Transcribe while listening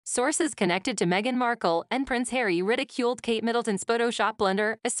Sources connected to Meghan Markle and Prince Harry ridiculed Kate Middleton's Photoshop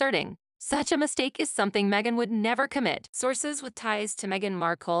blunder, asserting, "Such a mistake is something Meghan would never commit." Sources with ties to Meghan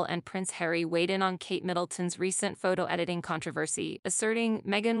Markle and Prince Harry weighed in on Kate Middleton's recent photo editing controversy, asserting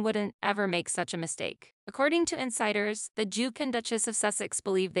Meghan wouldn't ever make such a mistake. According to insiders, the Duke and Duchess of Sussex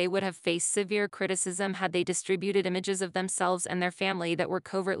believe they would have faced severe criticism had they distributed images of themselves and their family that were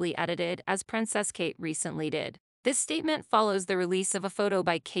covertly edited, as Princess Kate recently did. This statement follows the release of a photo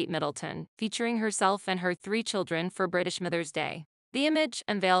by Kate Middleton, featuring herself and her 3 children for British Mother's Day. The image,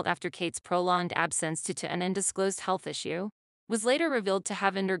 unveiled after Kate's prolonged absence due to an undisclosed health issue, was later revealed to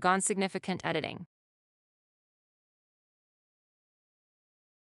have undergone significant editing.